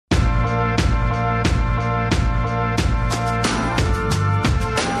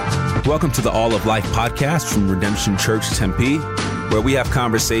Welcome to the All of Life podcast from Redemption Church Tempe, where we have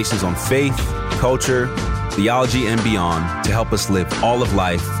conversations on faith, culture, theology, and beyond to help us live all of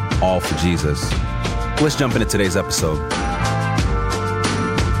life, all for Jesus. Let's jump into today's episode.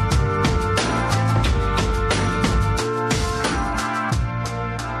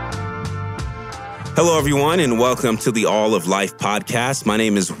 Hello, everyone, and welcome to the All of Life podcast. My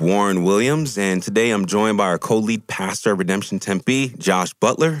name is Warren Williams, and today I'm joined by our co-lead pastor of Redemption Tempe, Josh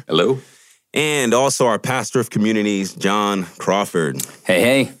Butler. Hello. And also our pastor of communities, John Crawford.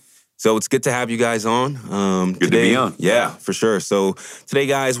 Hey. So it's good to have you guys on. Good to be on. Yeah, for sure. So today,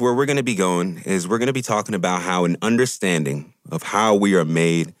 guys, where we're going to be going is we're going to be talking about how an understanding of how we are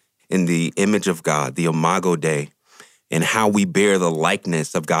made in the image of God, the Imago Dei, and how we bear the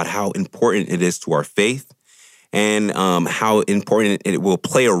likeness of God, how important it is to our faith, and how important it will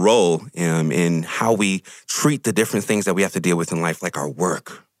play a role in how we treat the different things that we have to deal with in life, like our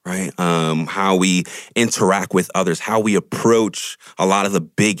work, right? How we interact with others, how we approach a lot of the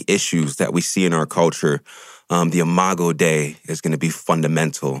big issues that we see in our culture. The Imago Dei is going to be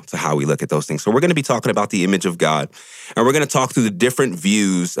fundamental to how we look at those things. So we're going to be talking about the image of God, and we're going to talk through the different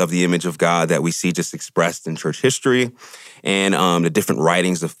views of the image of God that we see just expressed in church history, and the different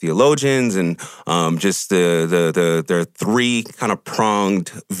writings of theologians, and just the three kind of pronged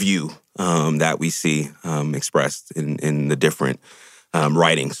view that we see expressed in the different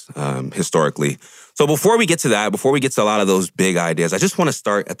writings historically. So before we get to that, before we get to a lot of those big ideas, I just want to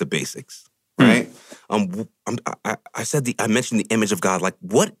start at the basics, right? I mentioned the image of God. Like,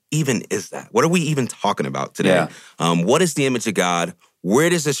 what even is that? What are we even talking about today? Yeah. What is the image of God? Where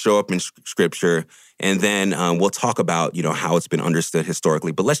does it show up in Scripture? And then we'll talk about, how it's been understood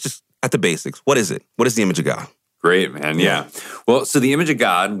historically. But let's just, at the basics, what is it? What is the image of God? Great, man. Yeah. Well, so the image of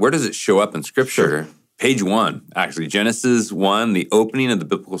God, where does it show up in Scripture? Sure. Page 1, actually. Genesis 1, the opening of the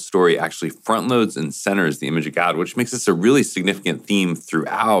biblical story actually front loads and centers the image of God, which makes this a really significant theme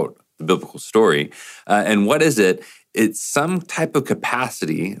throughout the biblical story. And what is it? It's some type of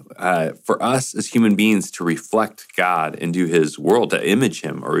capacity for us as human beings to reflect God into his world, to image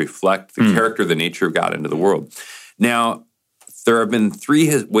him or reflect the character, the nature of God into the world. Now, there have been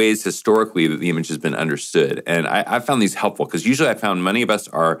three ways historically that the image has been understood. And I found these helpful because usually I found many of us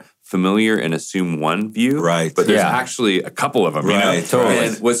are familiar and assume one view. Right. But there's actually a couple of them. Right. Totally.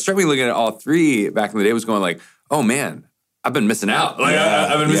 And what struck me looking at all three back in the day was going like, oh man, I've been missing out.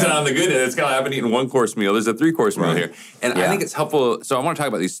 I've been missing out on the good. It's kind of, I've been eating one course meal. There's a 3-course meal here. And I think it's helpful. So I want to talk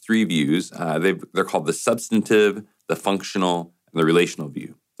about these three views. They're called the substantive, the functional, and the relational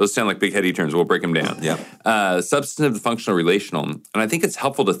view. Those sound like big heady terms. We'll break them down. Substantive, the functional, relational. And I think it's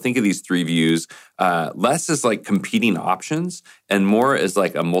helpful to think of these three views less as like competing options and more as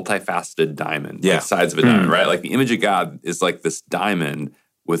like a multifaceted diamond, like sides of a diamond, right? Like the image of God is like this diamond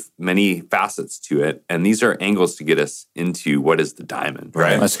with many facets to it. And these are angles to get us into what is the diamond,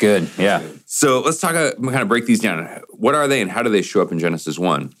 right? That's good, yeah. So let's talk, kind of break these down. What are they and how do they show up in Genesis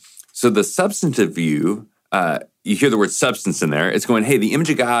 1? So the substantive view, you hear the word substance in there. It's going, hey, the image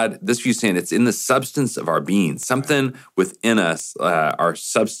of God, this view saying it's in the substance of our being, something within us, our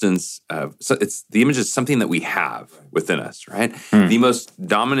substance. So it's the image is something that we have within us, right? The most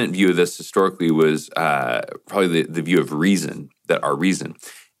dominant view of this historically was probably the view of reason, that our reason.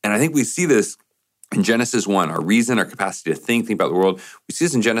 And I think we see this in Genesis 1, our reason, our capacity to think about the world. We see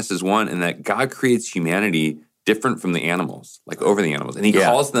this in Genesis 1 in that God creates humanity different from the animals, like over the animals. And he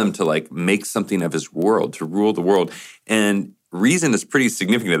calls them to like make something of his world, to rule the world. And reason is pretty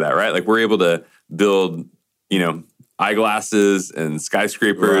significant to that, right? Like we're able to build, eyeglasses and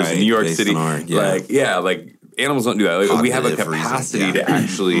skyscapers in New York City. Like animals don't do that. Like, we have a capacity to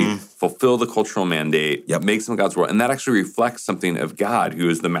actually fulfill the cultural mandate, make some of God's world. And that actually reflects something of God, who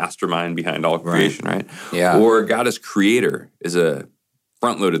is the mastermind behind all creation, right? Yeah. Or God as creator is a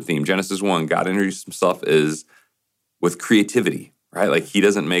front-loaded theme. Genesis 1, God introduced himself as with creativity, right? Like he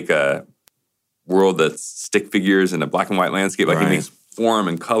doesn't make a world that's stick figures in a black and white landscape. Like he makes form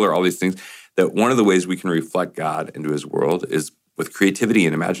and color, all these things. That one of the ways we can reflect God into his world is with creativity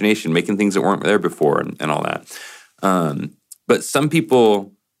and imagination, making things that weren't there before and all that. But some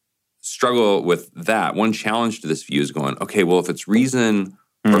people struggle with that. One challenge to this view is going, okay, well, if it's reason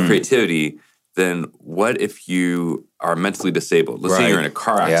or creativity, then what if you are mentally disabled? Let's say you're in a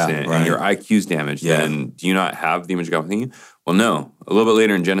car accident and your IQ's damaged, then do you not have the image of God within you? Well, no. A little bit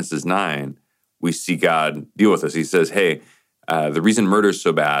later in Genesis 9, we see God deal with us. He says, hey, the reason murder is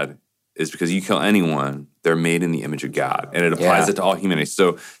so bad is because you kill anyone, they're made in the image of God. And it applies it to all humanity.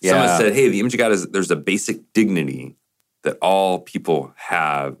 So someone said, hey, the image of God is, there's a basic dignity that all people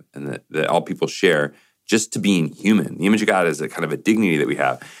have and that all people share just to being human. The image of God is a kind of a dignity that we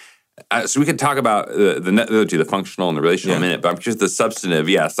have. So we could talk about the functional and the relational in a minute, but I'm curious the substantive.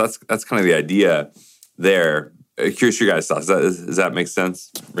 Yes, that's kind of the idea there. Curious your guys' thoughts. Does that make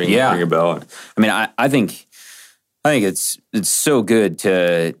sense? Ring a bell. I mean, I think it's so good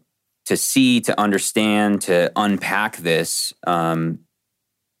to see, to understand, to unpack this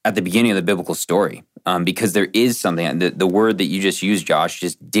at the beginning of the biblical story, because there is something. The word that you just used, Josh,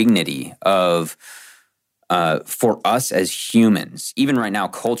 just dignity of. For us as humans, even right now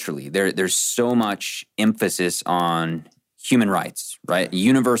culturally, there's so much emphasis on human rights, right?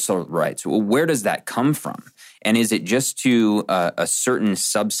 Universal rights. Well, where does that come from? And is it just to a certain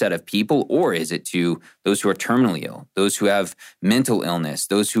subset of people, or is it to those who are terminally ill, those who have mental illness,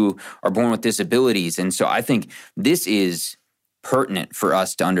 those who are born with disabilities? And so I think this is pertinent for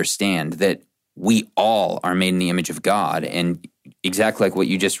us to understand that we all are made in the image of God. And exactly like what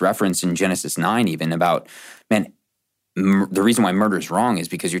you just referenced in Genesis 9, even about, man, the reason why murder is wrong is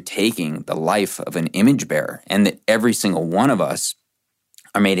because you're taking the life of an image bearer, and that every single one of us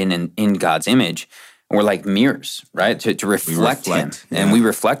are made in God's image. And we're like mirrors, right? To reflect him. Yeah. And we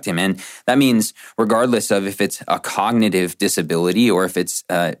reflect him. And that means regardless of if it's a cognitive disability or if it's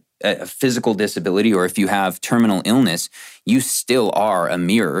a physical disability or if you have terminal illness, you still are a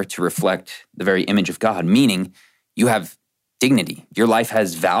mirror to reflect the very image of God, meaning you have dignity. Your life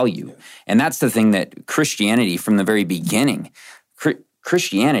has value. And that's the thing that Christianity, from the very beginning,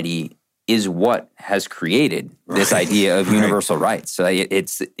 Christianity is what has created this idea of universal rights. So it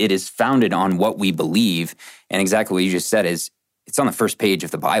is founded on what we believe, and exactly what you just said is it's on the first page of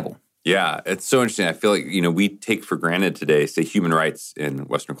the Bible. Yeah, it's so interesting. I feel like, we take for granted today, say human rights in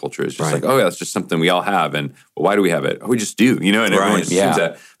Western culture is just like, oh yeah, that's just something we all have. And well, why do we have it? Oh, we just do, and everyone just assumes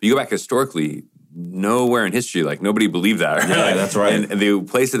that. But you go back historically, nowhere in history, like nobody believed that. Yeah, that's right. And the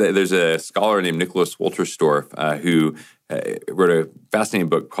place that there's a scholar named Nicholas Wolterstorff who wrote a fascinating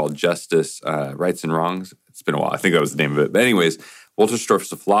book called Justice, Rights and Wrongs. It's been a while. I think that was the name of it. But anyways,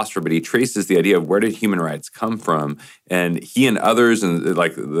 Wolterstorff's a philosopher, but he traces the idea of where did human rights come from, and he and others in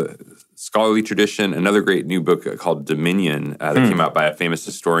like the scholarly tradition. Another great new book called Dominion that came out by a famous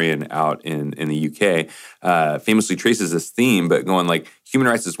historian out in the UK famously traces this theme, but going like human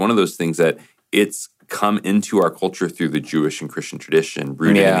rights is one of those things that it's come into our culture through the Jewish and Christian tradition,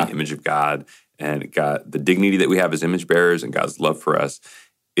 rooted in the image of God, and God, the dignity that we have as image bearers and God's love for us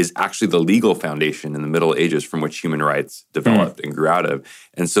is actually the legal foundation in the Middle Ages from which human rights developed and grew out of.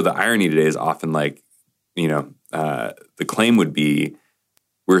 And so the irony today is often like, the claim would be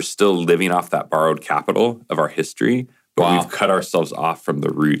we're still living off that borrowed capital of our history, but we've cut ourselves off from the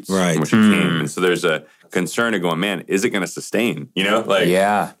roots from which it came. And so there's a concern of going, man, is it going to sustain? You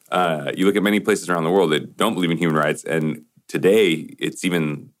look at many places around the world that don't believe in human rights, and today it's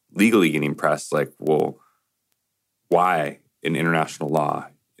even legally getting pressed like, well, why in international law?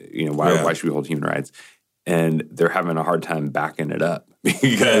 Why should we hold human rights? And they're having a hard time backing it up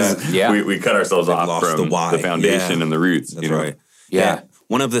because we cut ourselves off from the foundation and the roots. That's right. Yeah.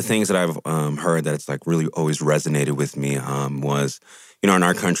 One of the things that I've heard that it's like really always resonated with me was, in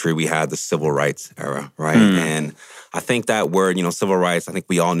our country, we had the civil rights era, right? And I think that word, civil rights, I think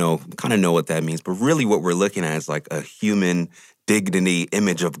we all kind of know what that means. But really what we're looking at is like a human dignity,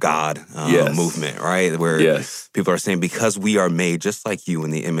 image of God movement, right? Where people are saying because we are made just like you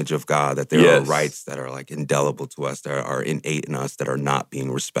in the image of God, that there are rights that are like indelible to us, that are innate in us, that are not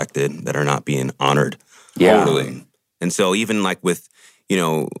being respected, that are not being honored. Yeah. Totally. And so even like with,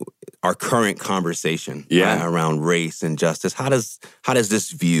 our current conversation around race and justice, how does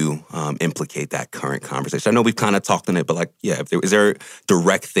this view implicate that current conversation? I know we've kind of talked on it, but is there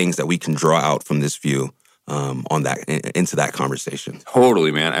direct things that we can draw out from this view on that into that conversation?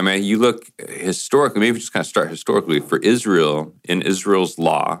 Totally, man. I mean, you look historically, maybe just kind of start historically for Israel, in Israel's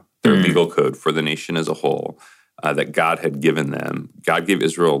law, their legal code for the nation as a whole, that God had given them. God gave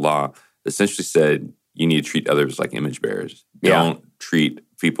Israel a law that essentially said, you need to treat others like image bearers. Don't treat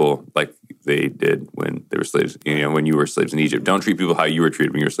people like they did when they were slaves, when you were slaves in Egypt. Don't treat people how you were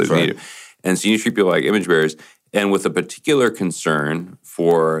treated when you were slaves in Egypt. And so you need to treat people like image bearers, and with a particular concern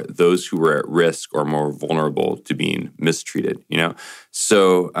for those who were at risk or more vulnerable to being mistreated,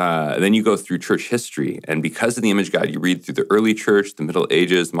 So then you go through church history, and because of the image of God, you read through the early church, the Middle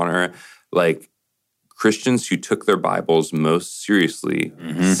Ages, the modern era, like Christians who took their Bibles most seriously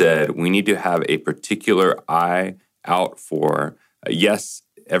said, we need to have a particular eye out for, yes,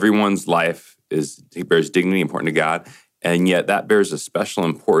 everyone's life bears dignity important to God, and yet that bears a special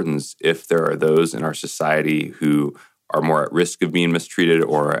importance if there are those in our society who are more at risk of being mistreated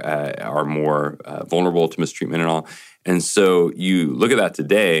or are more vulnerable to mistreatment and all. And so you look at that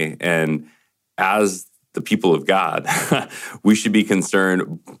today, and as the people of God, we should be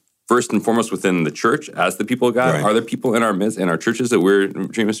concerned first and foremost within the church as the people of God. Right. Are there people in our midst, in our churches that we're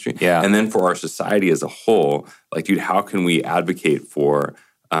dreaming of street? Yeah. And then for our society as a whole, like, dude, how can we advocate for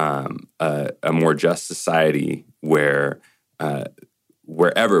a more just society where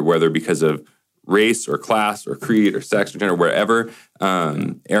wherever, whether because of race or class or creed or sex or gender, wherever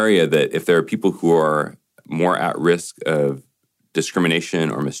area, that if there are people who are more at risk of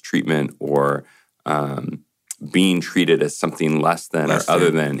discrimination or mistreatment or being treated as something less than or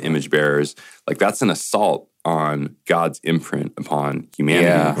other than image bearers, like, that's an assault on God's imprint upon humanity.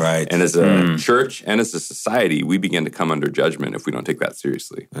 Yeah. Right. And as a church and as a society, we begin to come under judgment if we don't take that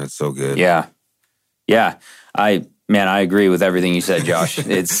seriously. That's so good. Yeah. Yeah. I agree with everything you said, Josh.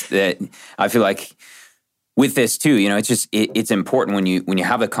 It's that I feel like with this too, it's important when you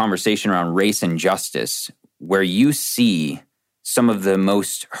have a conversation around race and justice where you see some of the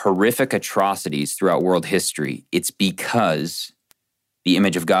most horrific atrocities throughout world history. It's because the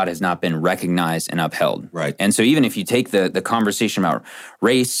image of God has not been recognized and upheld. Right. And so even if you take the conversation about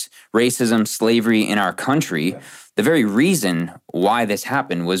race, racism, slavery in our country, the very reason why this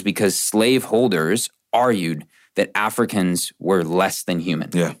happened was because slaveholders argued that Africans were less than human.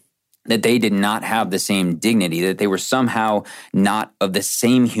 Yeah. That they did not have the same dignity, that they were somehow not of the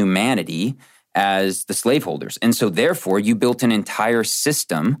same humanity as the slaveholders. And so therefore you built an entire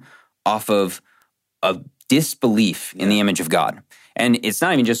system off of disbelief in the image of God. And it's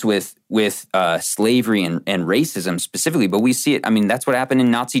not even just with slavery and racism specifically, but we see it. I mean, that's what happened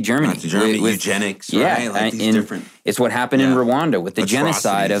in Nazi Germany. With eugenics, right? Like these different. It's what happened in Rwanda with the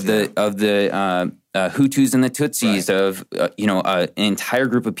genocide of the Hutus and the Tutsis, of an entire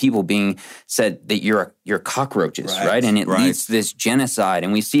group of people being said that you're cockroaches, right? And it leads to this genocide,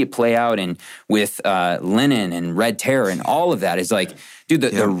 and we see it play out with Lenin and Red Terror, and all of that is like, dude,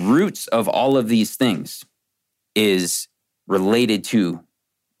 the roots of all of these things is related to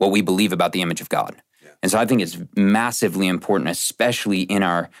what we believe about the image of God. Yeah. And so I think it's massively important, especially in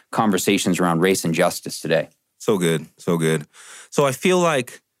our conversations around race and justice today. So good, so good. So I feel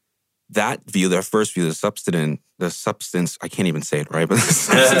like that view, their first view, the substance, I can't even say it right, but the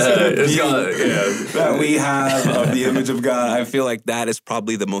substance that we have of the image of God, I feel like that is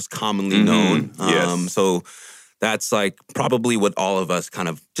probably the most commonly known. Yes. So that's like probably what all of us kind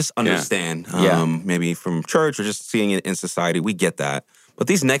of just understand, maybe from church or just seeing it in society. We get that. But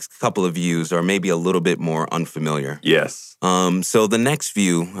these next couple of views are maybe a little bit more unfamiliar. Yes. So the next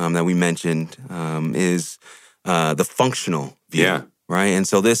view that we mentioned is the functional view. Yeah. Right. And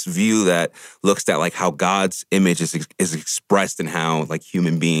so this view that looks at like how God's image is expressed and how like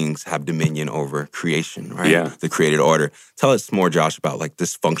human beings have dominion over creation, right? Yeah. The created order. Tell us more, Josh, about like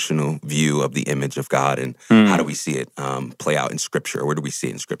this functional view of the image of God and how do we see it play out in Scripture? Where do we see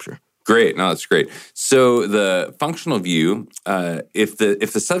it in Scripture? Great. No, that's great. So the functional view, if the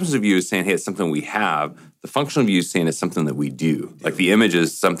substantive view is saying, hey, it's something we have, the functional view is saying it's something that we do. Like the image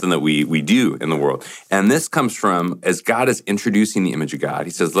is something that we do in the world. And this comes from, as God is introducing the image of God,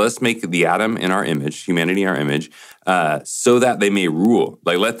 he says, let's make the atom in our image, humanity in our image, so that they may rule.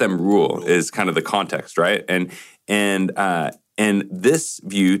 Like, let them rule is kind of the context, right? And this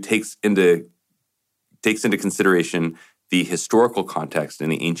view takes into consideration the historical context in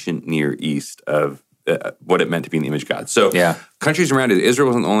the ancient Near East of what it meant to be in the image of God. So countries around it, Israel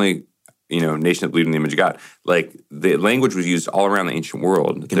wasn't the only nation that believed in the image of God. Like the language was used all around the ancient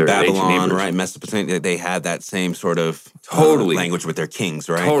world. In Babylon, right, Mesopotamia, they had that same sort of language with their kings,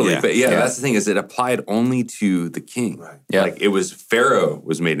 right? Totally. But that's the thing, is it applied only to the king. Right. Yeah. Like it was Pharaoh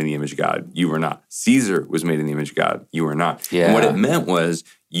was made in the image of God. You were not. Caesar was made in the image of God. You were not. Yeah. And what it meant was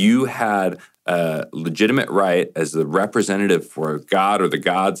you had a legitimate right as the representative for God or the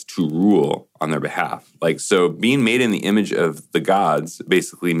gods to rule on their behalf. Like, so being made in the image of the gods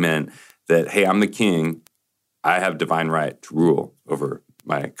basically meant that, hey, I'm the king, I have divine right to rule over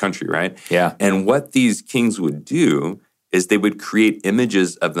my country, right? Yeah. And what these kings would do is they would create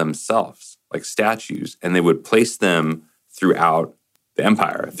images of themselves, like statues, and they would place them throughout the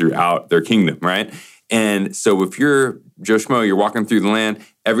empire, throughout their kingdom, right? And so if you're Joe Schmo, you're walking through the land,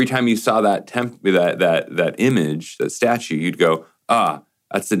 every time you saw that that image, that statue, you'd go,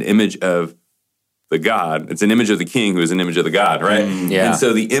 that's an image of the God. It's an image of the king who is an image of the God, right? Yeah. And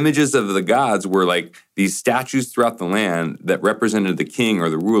so the images of the gods were like these statues throughout the land that represented the king or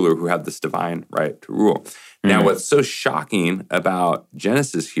the ruler who had this divine right to rule. Now, what's so shocking about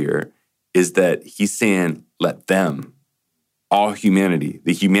Genesis here is that he's saying, let them, all humanity,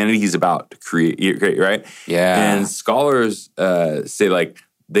 the humanity he's about to create, right? Yeah. And scholars say like,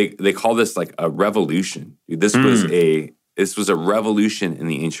 they call this like a revolution. This was a revolution in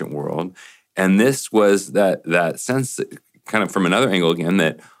the ancient world. And this was that sense, kind of from another angle again,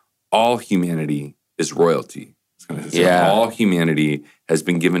 that all humanity is royalty. It's going to say Yeah. all humanity has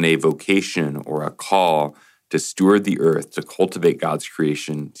been given a vocation or a call to steward the earth, to cultivate God's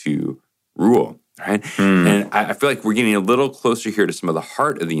creation, to rule. Right? And I feel like we're getting a little closer here to some of the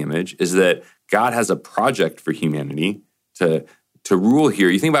heart of the image, is that God has a project for humanity to rule here.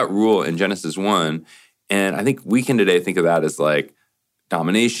 You think about rule in Genesis 1, and I think we can today think of that as like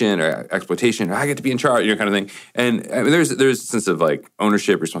domination or exploitation, or I get to be in charge, kind of thing. And I mean, there's a sense of like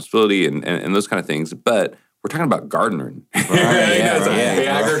ownership, responsibility, and those kind of things. But we're talking about gardening, right? It's an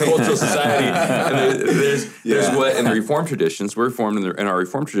agricultural society. And there's what in the Reformed traditions, we're Reformed in our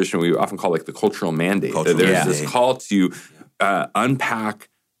Reformed tradition, we often call like the cultural mandate. There's this call to unpack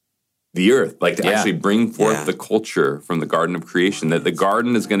the earth, like to actually bring forth the culture from the garden of creation, that the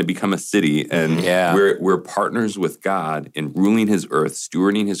garden is going to become a city, and we're partners with God in ruling his earth,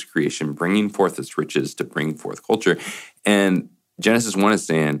 stewarding his creation, bringing forth its riches to bring forth culture. And Genesis 1 is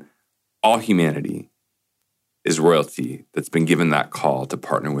saying all humanity is royalty that's been given that call to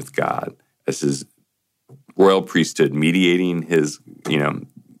partner with God as his royal priesthood, mediating his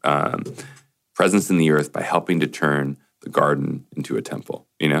presence in the earth by helping to turn the garden into a temple,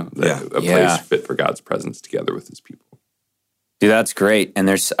 a place fit for God's presence together with his people. Dude, that's great. And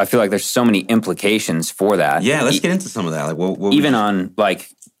I feel like there's so many implications for that. Yeah, let's get into some of that. Like, what even on like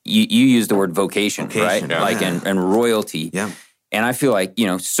you used the word vocation, right? Yeah. Like and royalty. Yeah. And I feel like,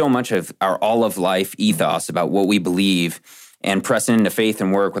 so much of our all of life ethos about what we believe and pressing into faith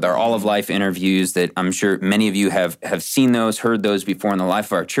and work with our all of life interviews that I'm sure many of you have seen those, heard those before in the life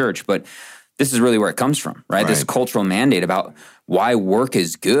of our church, but this is really where it comes from, right? This cultural mandate about why work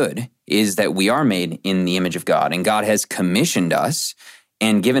is good is that we are made in the image of God, and God has commissioned us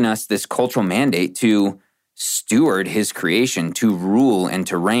and given us this cultural mandate to steward his creation, to rule and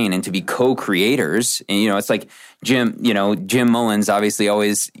to reign and to be co-creators. And, it's like Jim Mullins obviously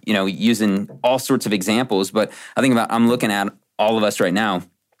always, using all sorts of examples, but I'm looking at all of us right now.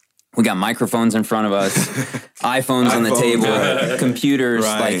 We got microphones in front of us, iPhones on the table, computers,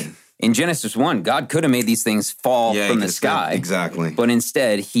 like in Genesis 1, God could have made these things fall from the sky. Exactly. But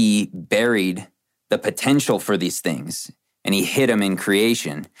instead, he buried the potential for these things, and he hid them in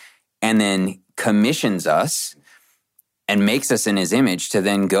creation, and then commissions us and makes us in his image to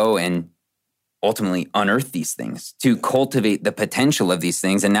then go and ultimately unearth these things, to cultivate the potential of these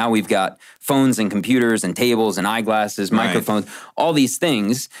things. And now we've got phones and computers and tables and eyeglasses, microphones, all these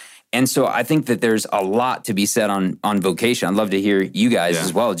things. And so I think that there's a lot to be said on vocation. I'd love to hear you guys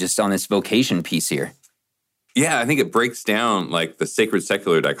as well, just on this vocation piece here. Yeah, I think it breaks down like the sacred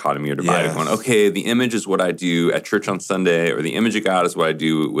secular dichotomy or divide. Going, okay, the image is what I do at church on Sunday, or the image of God is what I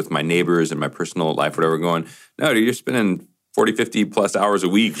do with my neighbors and my personal life, whatever. Going, no, dude, you're spending 40, 50 plus hours a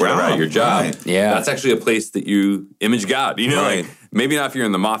week at your job. Right. Yeah. That's actually a place that you image God. Like maybe not if you're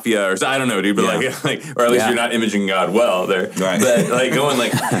in the mafia or I don't know, dude, but like or at least you're not imaging God well there. Right. But like going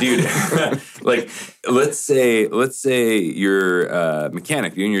like, dude, like let's say you're a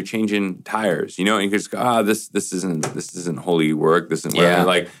mechanic, and you're changing tires, and you just go, this isn't holy work. This isn't whatever.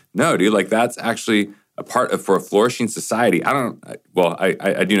 Like, no, dude, like that's actually a part of for a flourishing society. I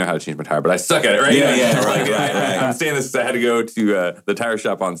do know how to change my tire, but I suck at it, right? Right. I'm saying this because I had to go to the tire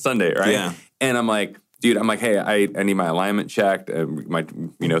shop on Sunday, right? Yeah. And I'm like, hey, I need my alignment checked, my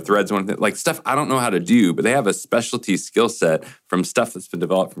threads, one thing, like stuff I don't know how to do, but they have a specialty skill set from stuff that's been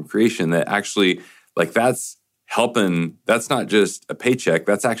developed from creation that actually, like, that's helping. That's not just a paycheck.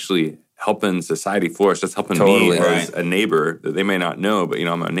 That's actually helping society flourish. That's helping me as a neighbor that they may not know, but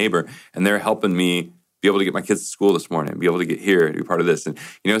I'm a neighbor, and they're helping me be able to get my kids to school this morning, be able to get here and be part of this. And,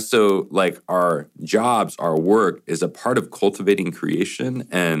 so like our jobs, our work is a part of cultivating creation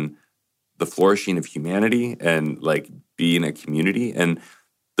and the flourishing of humanity and like being a community. And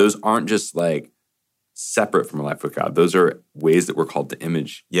those aren't just like separate from a life with God. Those are ways that we're called to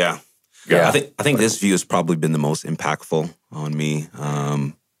image. Yeah. I think this view has probably been the most impactful on me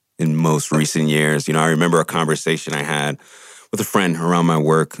in most recent years. I remember a conversation I had with a friend around my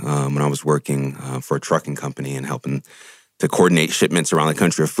work when I was working for a trucking company and helping to coordinate shipments around the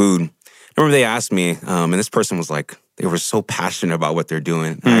country of food. I remember they asked me, and this person was like, they were so passionate about what they're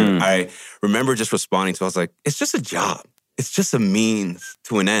doing. I remember just responding to, I was like, it's just a job. It's just a means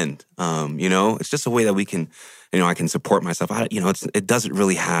to an end. It's just a way that we can, I can support myself. It doesn't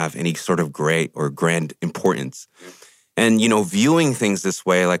really have any sort of great or grand importance. And, viewing things this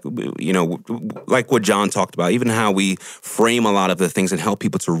way, like what John talked about, even how we frame a lot of the things and help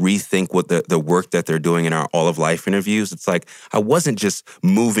people to rethink what the work that they're doing in our all of life interviews. It's like, I wasn't just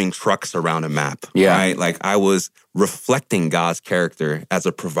moving trucks around a map, right? Like I was reflecting God's character as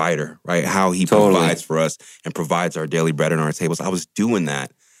a provider, right? How he provides for us and provides our daily bread on our tables. I was doing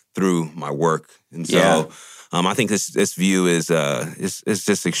that through my work. And so Yeah. I think this view is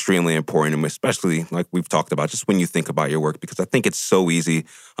just extremely important, and especially like we've talked about, just when you think about your work, because I think it's so easy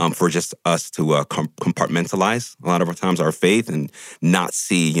for just us to compartmentalize a lot of our times our faith and not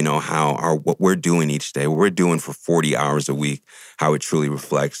see, how what we're doing each day, what we're doing for 40 hours a week, how it truly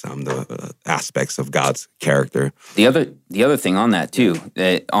reflects the aspects of God's character. The other thing on that too,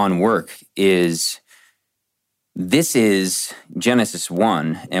 on work, is this is Genesis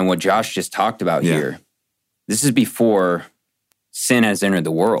 1, and what Josh just talked about here. This is before sin has entered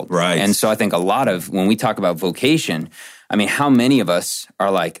the world. Right. And so I think a lot of, when we talk about vocation, I mean, how many of us are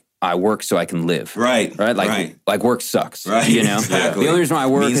like, I work so I can live. Right. Like work sucks. Right. Exactly. The only reason why I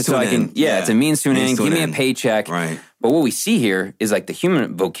work Means is so I can, end. it's a means to an end. Means to Give an me a end. paycheck. Right. But what we see here is like the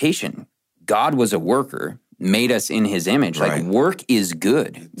human vocation. God was a worker, made us in his image. Right. Like work is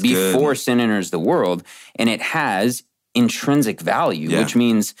good before sin enters the world, and it has intrinsic value, which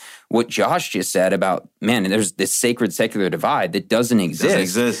means what Josh just said about, man, there's this sacred secular divide that doesn't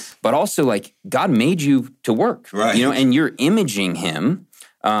exist. But also, like, God made you to work, Right. And you're imaging him,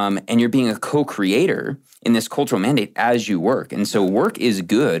 and you're being a co-creator in this cultural mandate as you work. And so work is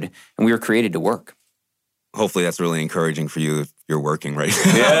good, and we were created to work. Hopefully that's really encouraging for you if you're working right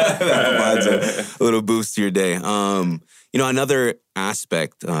now. Yeah. That provides a little boost to your day. Another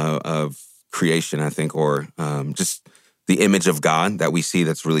aspect of creation, I think, or just the image of God that we see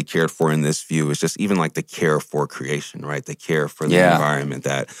that's really cared for in this view is just even like the care for creation, right? The care for the environment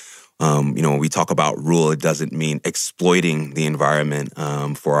that, when we talk about rule, it doesn't mean exploiting the environment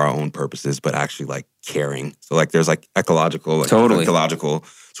for our own purposes, but actually like caring. So like there's like ecological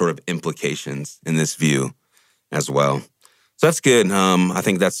sort of implications in this view as well. So that's good. I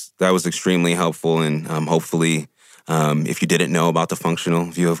think that was extremely helpful, and hopefully if you didn't know about the functional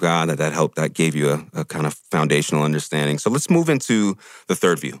view of God, that gave you a kind of foundational understanding. So let's move into the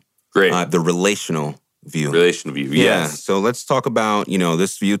third view. Great. The relational view. Relational view, Yeah. yes. So let's talk about,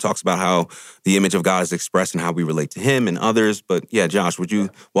 this view talks about how the image of God is expressed and how we relate to him and others. But yeah, Josh, would you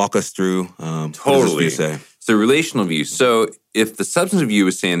walk us through what does this view say? So relational view. So if the substantive view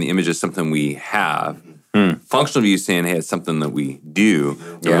is saying the image is something we have, functional view is saying, hey, it's something that we do.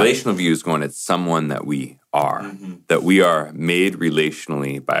 The relational view is going, it's someone that we are, that we are made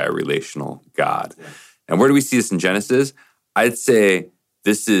relationally by a relational God. And where do we see this in Genesis? I'd say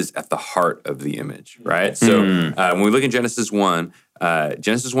this is at the heart of the image, right? So when we look at Genesis 1,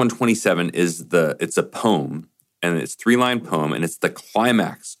 Genesis 1:27 it's a poem, and it's a 3-line poem, and it's the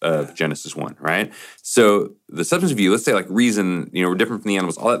climax of Genesis 1, right? So the substance view, let's say like reason, we're different from the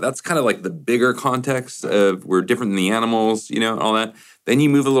animals, all that, that's kind of like the bigger context of we're different than the animals, all that. Then you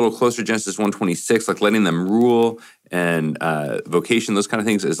move a little closer to Genesis 1:26, like letting them rule and vocation, those kind of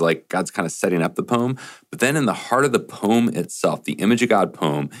things, is like God's kind of setting up the poem. But then in the heart of the poem itself, the image of God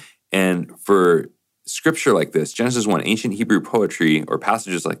poem, and for scripture like this, Genesis 1, ancient Hebrew poetry or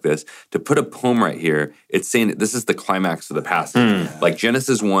passages like this, to put a poem right here, it's saying that this is the climax of the passage. Like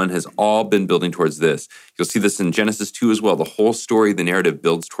Genesis 1 has all been building towards this. You'll see this in Genesis 2 as well. The whole story, the narrative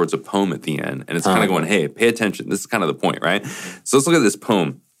builds towards a poem at the end. And it's kind of going, hey, pay attention. This is kind of the point, right? So let's look at this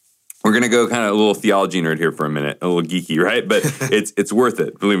poem. We're going to go kind of a little theology nerd here for a minute, a little geeky, right? But it's worth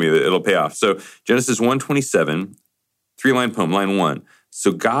it. Believe me, it'll pay off. So Genesis 1:27, 3-line poem, line 1.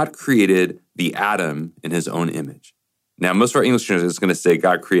 So God created the Adam in his own image. Now, most of our English translations is going to say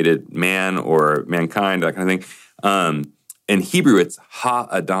God created man or mankind, that kind of thing. In Hebrew, it's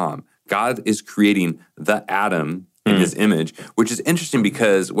ha-Adam. God is creating the Adam in his image, which is interesting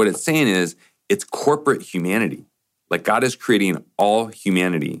because what it's saying is it's corporate humanity. Like God is creating all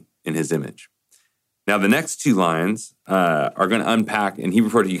humanity in his image. Now, the next 2 lines are going to unpack, in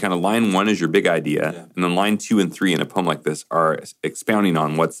Hebrew poetry, you kind of line 1 is your big idea, and then line 2 and 3 in a poem like this are expounding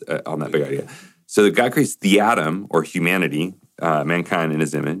on what's on that big idea. So God creates the Adam, or humanity, mankind in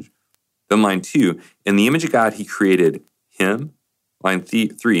his image. Then line 2, in the image of God, he created him. Line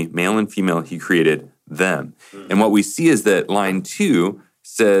 3, male and female, he created them. And what we see is that line 2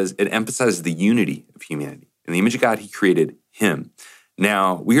 says it emphasizes the unity of humanity. In the image of God, he created him.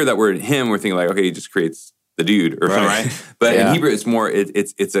 Now, we hear that word him, we're thinking like, okay, he just creates the dude or something, right? But in Hebrew, it's more,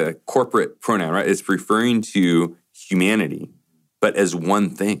 it's a corporate pronoun, right? It's referring to humanity, but as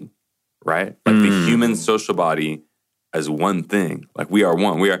one thing, right? Like the human social body as one thing. Like we are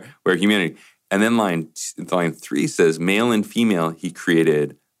one, we're humanity. And then line 3 says, male and female, he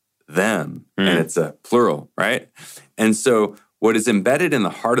created them. And it's a plural, right? And so what is embedded in the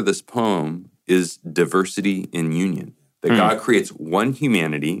heart of this poem is diversity in union. That God creates one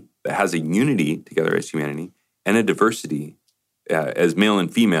humanity that has a unity together as humanity and a diversity as male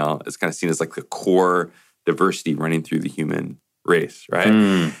and female is kind of seen as like the core diversity running through the human race,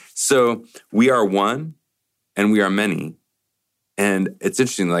 right? So we are one and we are many. And it's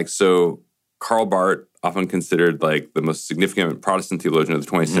interesting, like, so Karl Barth, often considered like the most significant Protestant theologian of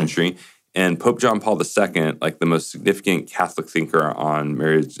the 20th century, and Pope John Paul II, like the most significant Catholic thinker on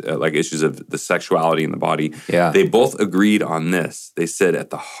marriage, like issues of the sexuality in the body, they both agreed on this. They said at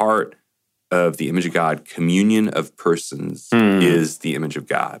the heart of the image of God, communion of persons is the image of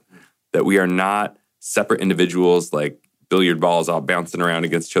God. That we are not separate individuals like billiard balls all bouncing around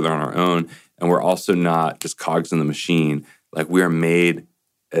against each other on our own, and we're also not just cogs in the machine. Like we are made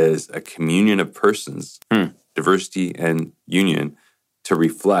as a communion of persons, diversity and union, to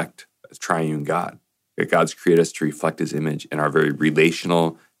reflect a triune God. That God's created us to reflect his image and our very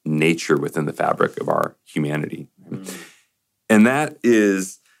relational nature within the fabric of our humanity. And that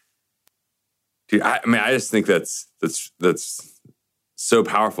is, dude, I mean, I just think that's so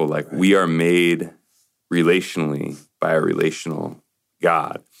powerful. Like we are made relationally by a relational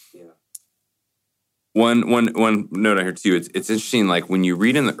God. One note on here too, it's interesting, like when you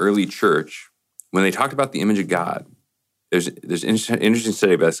read in the early church, when they talked about the image of God, there's an interesting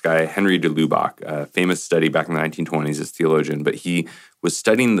study by this guy, Henry de Lubac, a famous study back in the 1920s as theologian, but he was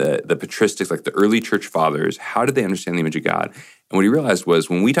studying the patristics, like the early church fathers. How did they understand the image of God? And what he realized was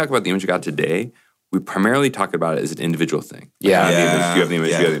when we talk about the image of God today, we primarily talk about it as an individual thing. You have the image,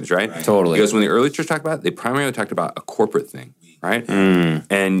 you have the image, right? Totally. Because when the early church talked about it, they primarily talked about a corporate thing, right?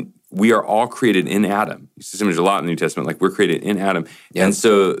 And we are all created in Adam. You see this image a lot in the New Testament, like we're created in Adam. And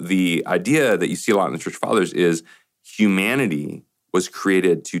so the idea that you see a lot in the church fathers is humanity was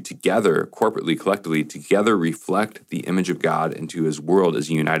created to together, corporately, collectively, together reflect the image of God into his world as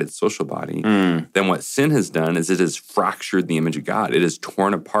a united social body. Then what sin has done is it has fractured the image of God. It has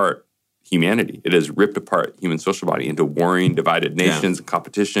torn apart humanity. It has ripped apart human social body into warring, divided nations, and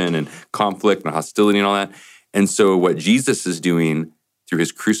competition and conflict and hostility and all that. And so what Jesus is doing through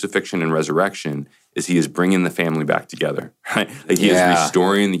his crucifixion and resurrection is he is bringing the family back together, right? Like he is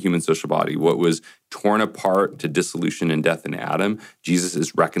restoring the human social body. What was torn apart to dissolution and death in Adam, Jesus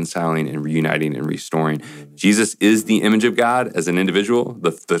is reconciling and reuniting and restoring. Jesus is the image of God as an individual,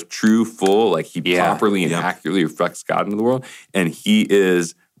 the true, full, like he properly and accurately reflects God into the world. And he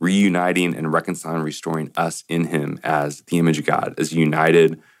is reuniting and reconciling, restoring us in him as the image of God, as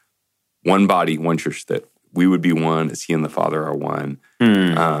united, one body, one church, that we would be one as he and the Father are one.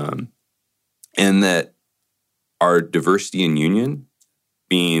 And that our diversity and union,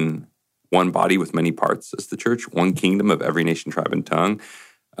 being one body with many parts as the church, one kingdom of every nation, tribe, and tongue,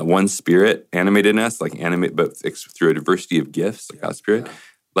 one spirit animated in us, like animate, but through a diversity of gifts, like God's spirit,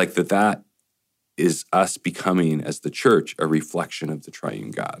 like that is us becoming, as the church, a reflection of the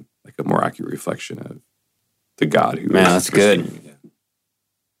triune God, like a more accurate reflection of the God who is. That's good.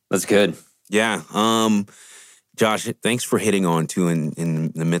 That's good. Yeah. Josh, thanks for hitting on too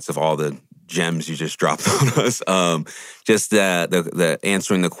in the midst of all the gems you just dropped on us. Just the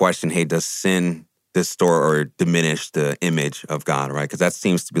answering the question, hey, does sin distort or diminish the image of God, right? Because that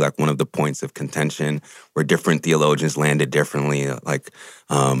seems to be like one of the points of contention where different theologians landed differently, like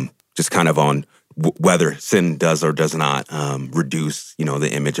just kind of on whether sin does or does not reduce, the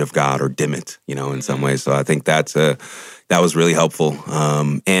image of God or dim it, in some ways. So I think that was really helpful.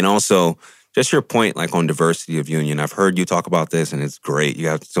 And also, just your point, like on diversity of union. I've heard you talk about this, and it's great. You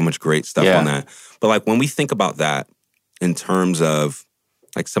have so much great stuff on that. But like when we think about that in terms of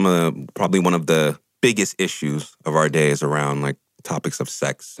like probably one of the biggest issues of our day is around like topics of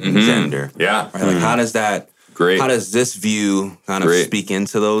sex and gender. Yeah. Right? Like how does that, Great. how does this view kind of speak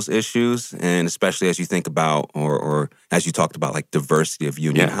into those issues? And especially as you think about, or as you talked about like diversity of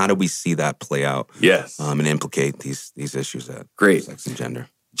union, how do we see that play out? Yes. And implicate these issues that Great. sex and gender.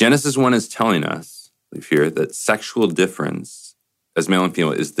 Genesis 1 is telling us, I believe here, that sexual difference as male and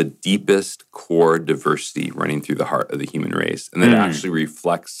female is the deepest core diversity running through the heart of the human race. And that actually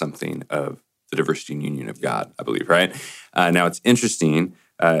reflects something of the diversity and union of God, I believe, right? Now, it's interesting.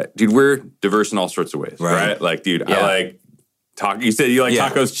 Dude, we're diverse in all sorts of ways, right? Like, dude, I like taco. You said you like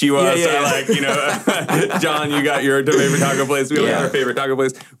tacos Chihuahua. I like, John, you got your favorite taco place. We like our favorite taco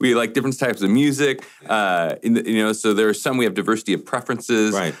place. We like different types of music. So there are some, we have diversity of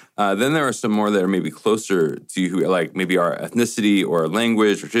preferences. Right. Then there are some more that are maybe closer to who, like maybe our ethnicity or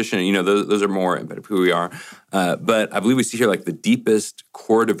language or tradition. Those are more embedded of who we are. But I believe we see here like the deepest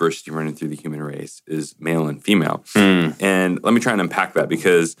core diversity running through the human race is male and female. And let me try and unpack that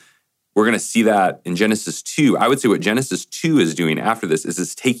because we're going to see that in Genesis 2. I would say what Genesis 2 is doing after this is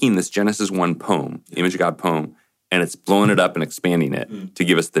it's taking this Genesis 1 poem, the image of God poem, and it's blowing it up and expanding it to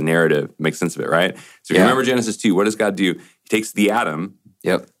give us the narrative, make sense of it, right? So if you remember Genesis 2, what does God do? He takes the Adam,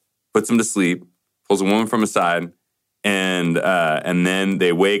 puts him to sleep, pulls a woman from his side, And then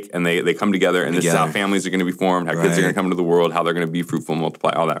they wake and they come together, and this is how families are going to be formed, how kids are going to come into the world, how they're going to be fruitful and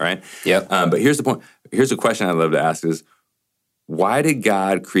multiply, all that, right? Yep. But here's the point. Here's a question I'd love to ask is, why did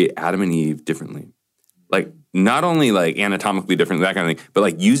God create Adam and Eve differently? Like, not only like anatomically different, that kind of thing, but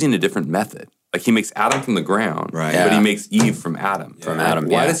like using a different method. Like he makes Adam from the ground, but he makes Eve from Adam. From Adam,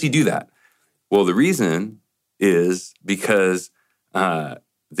 Why does he do that? Well, the reason is because the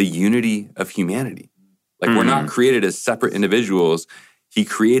unity of humanity. Like we're not created as separate individuals. He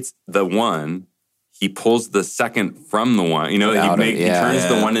creates the one. He pulls the second from the one. You know, he turns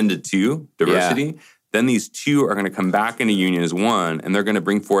the one into two, diversity. Yeah. Then these two are going to come back into union as one, and they're going to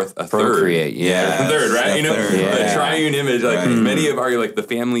bring forth a Procreate, third. A third, right? You know, the triune image. Like many have argued, like the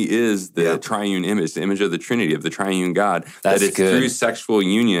family is the triune image, the image of the Trinity, of the triune God. That's that it's good. through sexual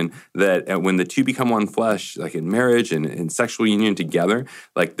union that when the two become one flesh, like in marriage and in sexual union together,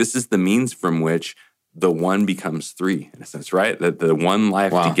 like this is the means from which the one becomes three, in a sense, right? That the one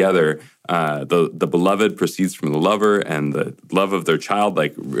life together, the beloved proceeds from the lover, and the love of their child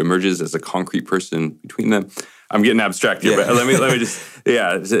like emerges as a concrete person between them. I'm getting abstract here, but let me just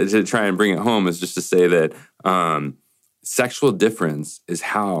to try and bring it home is just to say that sexual difference is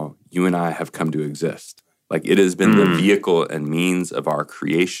how you and I have come to exist. Like it has been the vehicle and means of our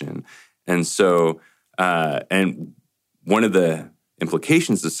creation, and so and one of the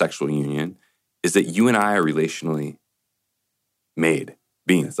implications of sexual union is that you and I are relationally made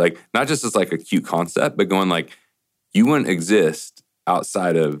beings. Like, not just as like a cute concept, but going like, you wouldn't exist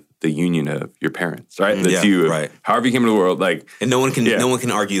outside of the union of your parents, right? The two, however you came into the world, like. And no one can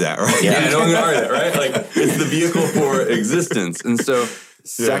argue that, right? Yeah, no one can argue that, right? Like, it's the vehicle for existence. And so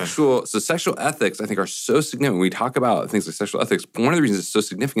sexual ethics, I think, are so significant. When we talk about things like sexual ethics, but one of the reasons it's so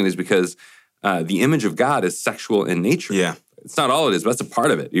significant is because the image of God is sexual in nature. Yeah. It's not all it is, but that's a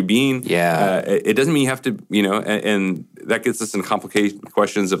part of it. You're being, it doesn't mean you have to, you know, and that gets us in complicated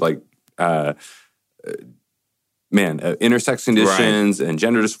questions of like, intersex conditions and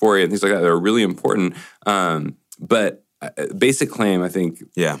gender dysphoria and things like that that are really important. But basic claim, I think,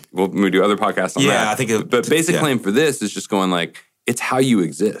 we'll do other podcasts on that. Yeah, I think but basic claim for this is just going like, it's how you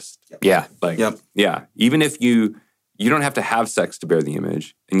exist. Yeah. Like, even if you don't have to have sex to bear the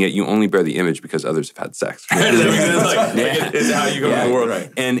image, and yet you only bear the image because others have had sex. It's how you go in the world.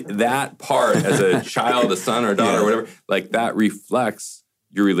 Right. And that part, as a child, a son or a daughter or whatever, like that reflects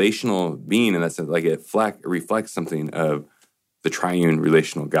your relational being, and that's like it reflects something of the triune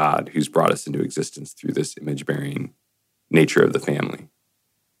relational God who's brought us into existence through this image-bearing nature of the family.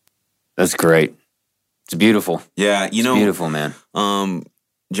 That's great. It's beautiful. Yeah, it's beautiful, man.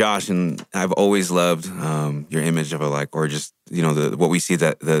 Josh, and I've always loved your image of a or just, you know, what we see,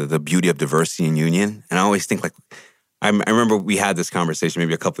 that the beauty of diversity and union. And I always think like, I remember we had this conversation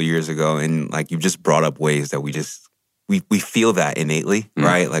maybe a couple of years ago, and like you just brought up ways that we feel that innately,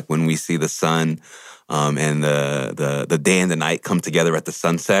 right? Like when we see the sun and the day and the night come together at the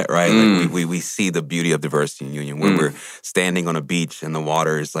sunset, right? Like we see the beauty of diversity and union when we're standing on a beach and the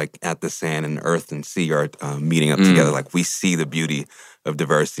water is like at the sand, and earth and sea are meeting up together. Like we see the beauty of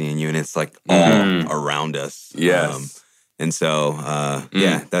diversity and union. It's like all around us. Yes. And so,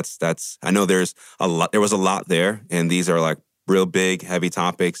 that's, I know there was a lot there, and these are like real big, heavy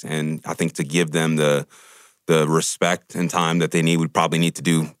topics. And I think to give them the respect and time that they need, we'd probably need to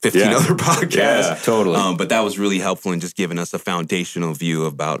do 15 other podcasts. Yeah, totally. But that was really helpful in just giving us a foundational view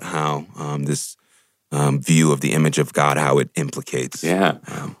about how this view of the image of God, how it implicates. Yeah.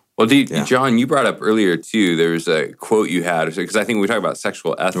 Well, John, you brought up earlier, too, there was a quote you had, because I think we talk about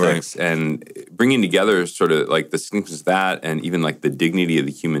sexual ethics and bringing together sort of like the significance of that and even like the dignity of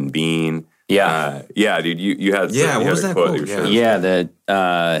the human being. Yeah. Dude, you had what was that quote?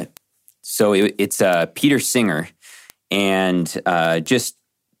 So it's Peter Singer, and just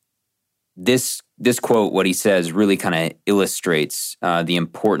this quote, what he says, really kind of illustrates the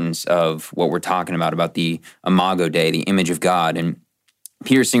importance of what we're talking about the Imago Dei, the image of God. And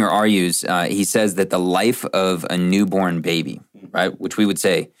Peter Singer argues, he says that the life of a newborn baby, right, which we would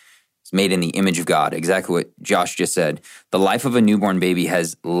say is made in the image of God, exactly what Josh just said, the life of a newborn baby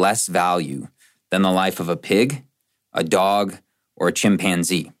has less value than the life of a pig, a dog, or a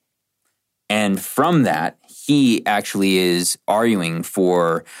chimpanzee. And from that, he actually is arguing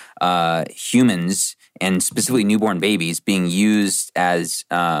for humans, and specifically newborn babies, being used as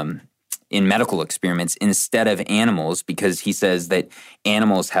in medical experiments instead of animals, because he says that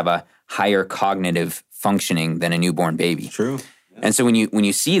animals have a higher cognitive functioning than a newborn baby. True. Yeah. And so when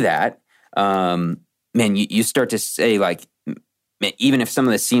you see that, you start to say, like, even if some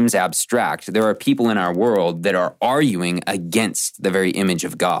of this seems abstract, there are people in our world that are arguing against the very image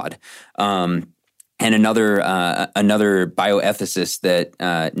of God. And And another bioethicist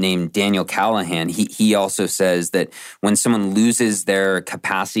that named Daniel Callahan, he also says that when someone loses their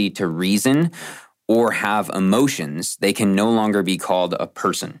capacity to reason or have emotions, they can no longer be called a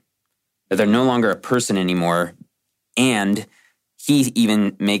person. That they're no longer a person anymore. And he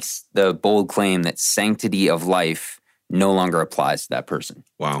even makes the bold claim that sanctity of life no longer applies to that person.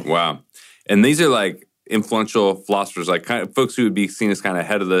 Wow. And these are like influential philosophers, like kind of folks who would be seen as kind of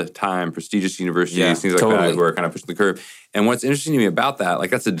ahead of the time, prestigious universities, things like that, who are kind of pushing the curve. And what's interesting to me about that,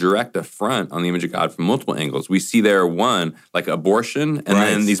 like that's a direct affront on the image of God from multiple angles. We see there one, like abortion, and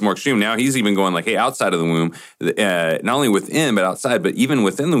then these more extreme. Now he's even going like, hey, outside of the womb, not only within, but outside, but even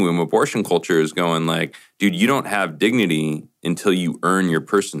within the womb, abortion culture is going like, dude, you don't have dignity until you earn your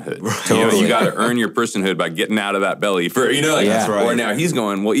personhood. You got to earn your personhood by getting out of that belly for, That's right. Or now he's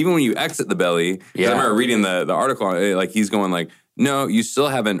going, well, even when you exit the belly, I remember reading the article, like he's going like, no, you still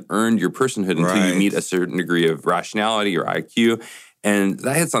haven't earned your personhood until you meet a certain degree of rationality or IQ. And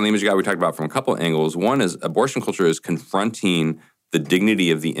that hits on the image of God we talked about from a couple of angles. One is abortion culture is confronting the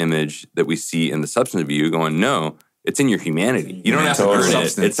dignity of the image that we see in the substantive view, going, no, it's in your humanity. You don't have to earn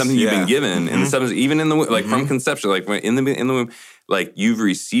it. It's something you've been given. And the substance, even in the womb, like from conception, like in the womb, like you've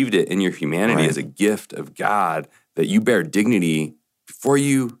received it in your humanity as a gift of God, that you bear dignity before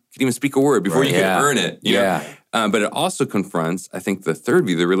you can even speak a word, before you can earn it. You know? But it also confronts, I think, the third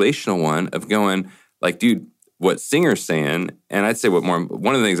view, the relational one of going like, dude, what Singer's saying, and I'd say one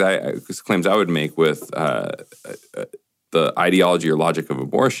of the things claims I would make with the ideology or logic of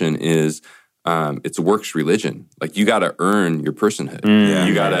abortion is it's works religion. Like you got to earn your personhood.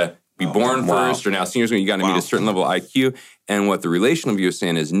 You got to be born first, or now Singer's going, you got to meet a certain level of IQ. And what the relational view is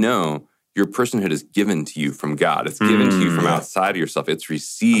saying is, no, your personhood is given to you from God. It's given to you from outside of yourself. It's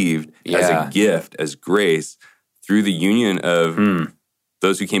received as a gift, as grace, through the union of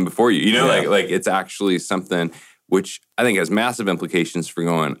those who came before you. Like it's actually something which I think has massive implications for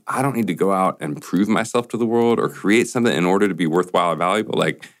going, I don't need to go out and prove myself to the world or create something in order to be worthwhile or valuable.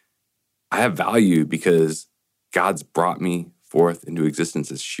 Like I have value because God's brought me forth into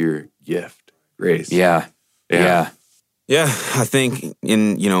existence as sheer gift, grace. Yeah, I think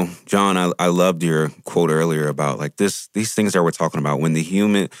John, I loved your quote earlier about like these things that we're talking about when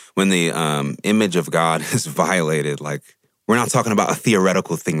the image of God is violated. Like we're not talking about a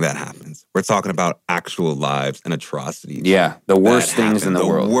theoretical thing that happens. We're talking about actual lives and atrocities. Yeah, the worst things in the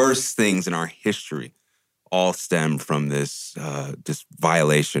world. The worst things in our history all stem from this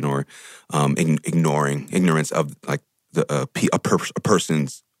violation or ignorance of like a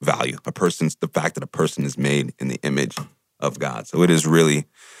person's value, the fact that a person is made in the image of God. So it is really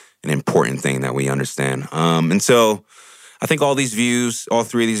an important thing that we understand. And so I think all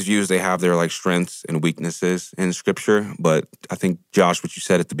three of these views, they have their like strengths and weaknesses in Scripture. But I think, Josh, what you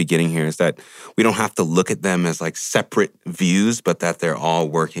said at the beginning here is that we don't have to look at them as like separate views, but that they're all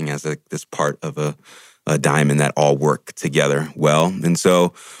working as this part of a diamond that all work together well. And so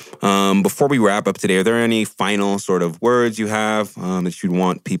before we wrap up today, are there any final sort of words you have that you'd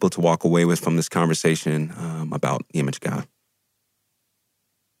want people to walk away with from this conversation about the image of God?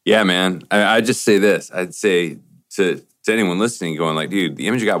 Yeah, man. I'd just say this. I'd say to anyone listening going like, dude, the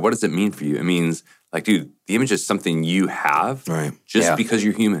image of God, what does it mean for you? It means like, dude, the image is something you have because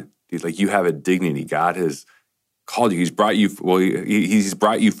you're human. Dude, like you have a dignity. God has called you. He's brought you. Well, he's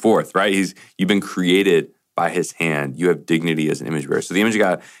brought you forth, right? You've been created by His hand. You have dignity as an image bearer. So the image of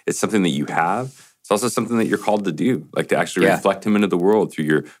God is something that you have. It's also something that you're called to do, like to actually reflect Him into the world through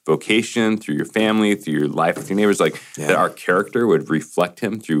your vocation, through your family, through your life with your neighbors. Like that, our character would reflect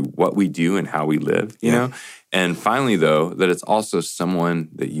Him through what we do and how we live. You know. And finally, though, that it's also someone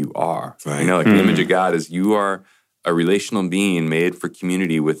that you are. Right. Like the image of God is you are a relational being made for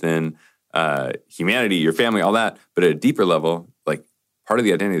community within humanity, your family, all that. But at a deeper level, like part of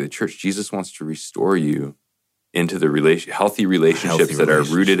the identity of the church, Jesus wants to restore you into the healthy relationships that are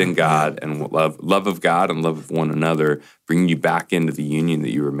rooted in God and love of God and love of one another, bringing you back into the union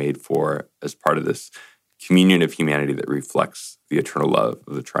that you were made for as part of this communion of humanity that reflects the eternal love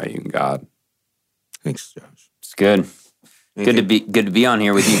of the triune God. Thanks, Josh. It's good. Good to be on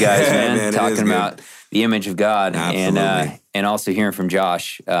here with you guys, man talking about the image of God. Absolutely. And also hearing from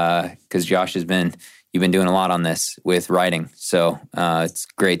Josh, because Josh you've been doing a lot on this with writing. So it's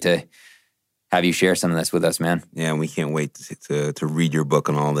great to have you share some of this with us, man. Yeah, and we can't wait to read your book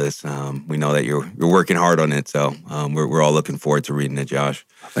and all this. We know that you're working hard on it, so we're all looking forward to reading it, Josh.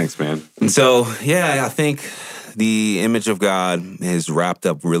 Thanks, man. And so, I think the image of God is wrapped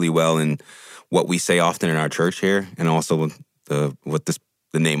up really well in what we say often in our church here, and also the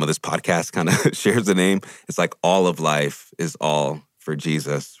name of this podcast kind of shares the name. It's like all of life is all for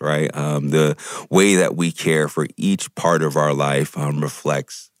Jesus, right? The way that we care for each part of our life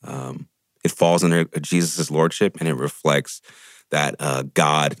reflects, it falls under Jesus' lordship, and it reflects that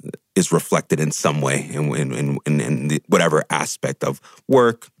God is reflected in some way in whatever aspect of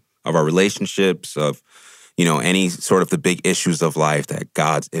work, of our relationships, of, any sort of the big issues of life, that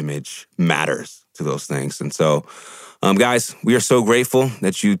God's image matters to those things. And so, guys, we are so grateful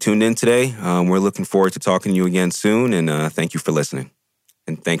that you tuned in today. We're looking forward to talking to you again soon, and thank you for listening.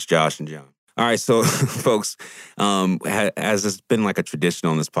 And thanks, Josh and John. All right, so folks, as it's been like a tradition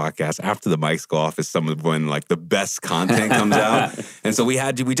on this podcast, after the mics go off is some of when like the best content comes out. And so we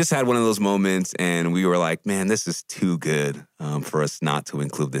just had one of those moments, and we were like, man, this is too good for us not to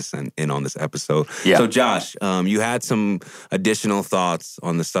include this in on this episode. Yeah. So Josh, you had some additional thoughts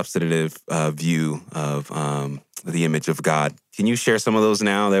on the substantive view of the image of God. Can you share some of those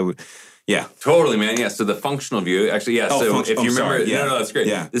now? Yeah. Totally, man. Yeah. So the functional view, actually, yeah. So if you remember, sorry. Yeah. No, that's great.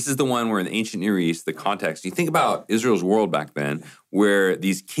 Yeah. This is the one where in the ancient Near East, the context, you think about Israel's world back then, where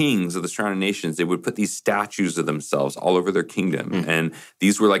these kings of the surrounding nations, they would put these statues of themselves all over their kingdom. And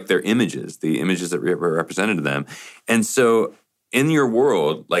these were like their images, the images that represented them. And so in your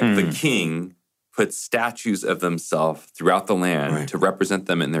world, like the king put statues of themselves throughout the land to represent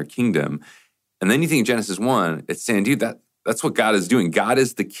them in their kingdom. And then you think Genesis 1, it's saying, dude, that's what God is doing. God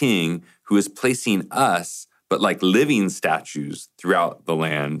is the king who is placing us, but like living statues throughout the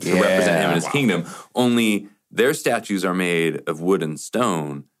land to represent him and his kingdom. Only their statues are made of wood and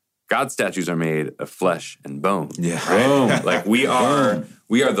stone. God's statues are made of flesh and bone. Yeah. Right? Like we are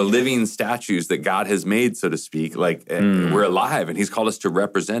the living statues that God has made, so to speak. Like we're alive, and he's called us to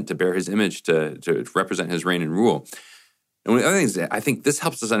represent, to bear his image, to represent his reign and rule. And one of the other things, I think this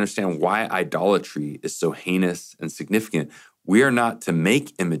helps us understand why idolatry is so heinous and significant. We are not to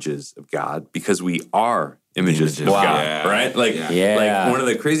make images of God because we are images of God, right? Like one of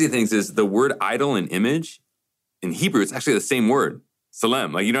the crazy things is the word idol and image in Hebrew, it's actually the same word,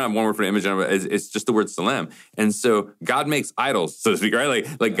 Salem. Like you don't have one word for image, it's just the word Salem. And so God makes idols, so to speak, right?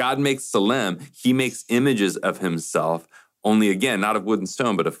 Like God makes Salem, he makes images of himself. Only, again, not of wood and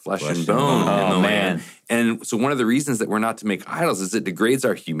stone, but of flesh and bone in the land. And so one of the reasons that we're not to make idols is it degrades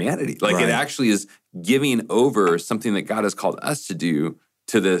our humanity. Like it actually is giving over something that God has called us to do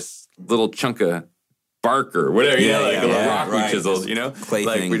to this little chunk of bark or whatever, a little rock we chiseled, Clay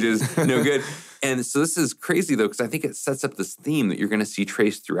like, thing. which is no good. And so this is crazy, though, because I think it sets up this theme that you're going to see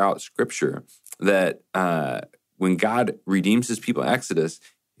traced throughout Scripture, that when God redeems his people in Exodus,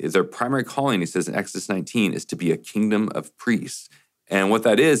 their primary calling, he says in Exodus 19, is to be a kingdom of priests. And what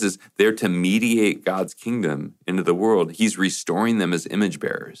that is they're to mediate God's kingdom into the world. He's restoring them as image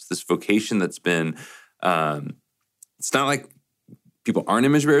bearers. This vocation that's been, it's not like people aren't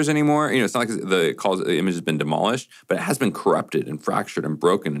image bearers anymore. It's not like the image has been demolished, but it has been corrupted and fractured and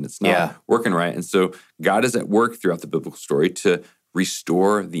broken, and it's not working right. And so God is at work throughout the biblical story to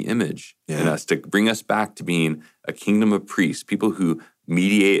restore the image in us, to bring us back to being a kingdom of priests, people who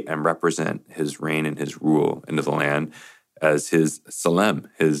mediate and represent his reign and his rule into the land as his Salem,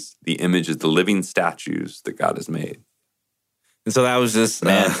 the images, the living statues that God has made. And so that was just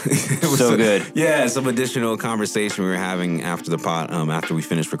it was so good. Yeah, some additional conversation we were having after the pod, after we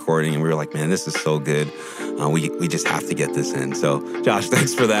finished recording, and we were like, "Man, this is so good. We just have to get this in." So, Josh,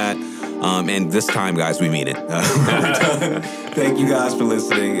 thanks for that. And this time, guys, we mean it. Thank you guys for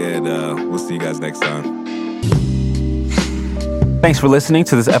listening, and we'll see you guys next time. Thanks for listening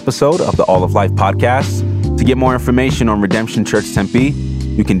to this episode of the All of Life podcast. To get more information on Redemption Church Tempe,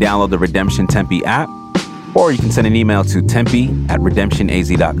 you can download the Redemption Tempe app, or you can send an email to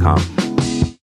tempe@redemptionaz.com.